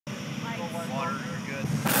water, you're good.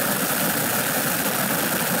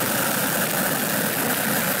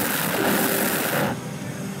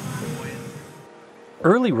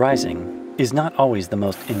 Early rising is not always the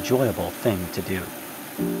most enjoyable thing to do.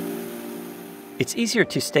 It's easier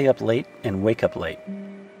to stay up late and wake up late.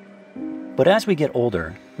 But as we get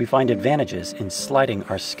older, we find advantages in sliding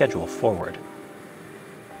our schedule forward,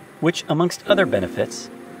 which, amongst other benefits,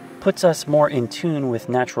 puts us more in tune with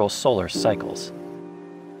natural solar cycles.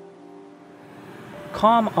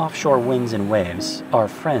 Calm offshore winds and waves are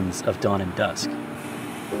friends of dawn and dusk,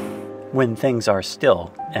 when things are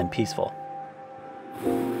still and peaceful.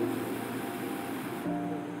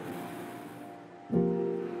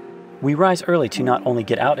 We rise early to not only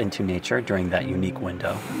get out into nature during that unique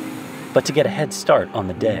window, but to get a head start on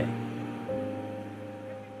the day.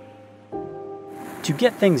 To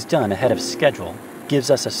get things done ahead of schedule gives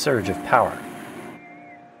us a surge of power,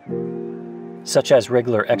 such as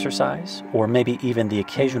regular exercise or maybe even the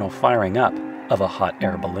occasional firing up of a hot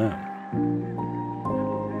air balloon.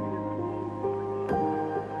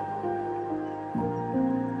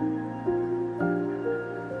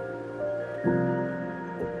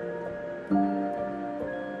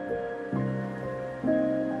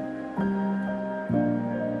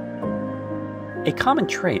 A common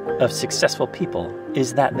trait of successful people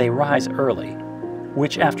is that they rise early,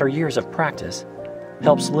 which after years of practice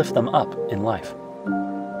helps lift them up in life.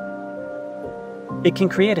 It can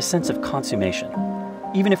create a sense of consummation,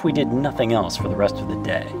 even if we did nothing else for the rest of the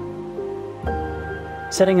day,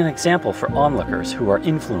 setting an example for onlookers who are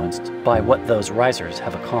influenced by what those risers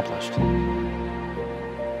have accomplished,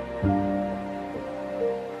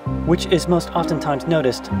 which is most oftentimes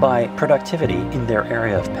noticed by productivity in their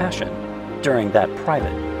area of passion during that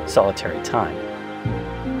private, solitary time.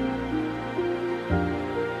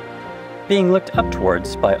 Being looked up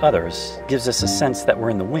towards by others gives us a sense that we're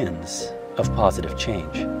in the winds of positive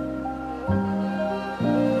change.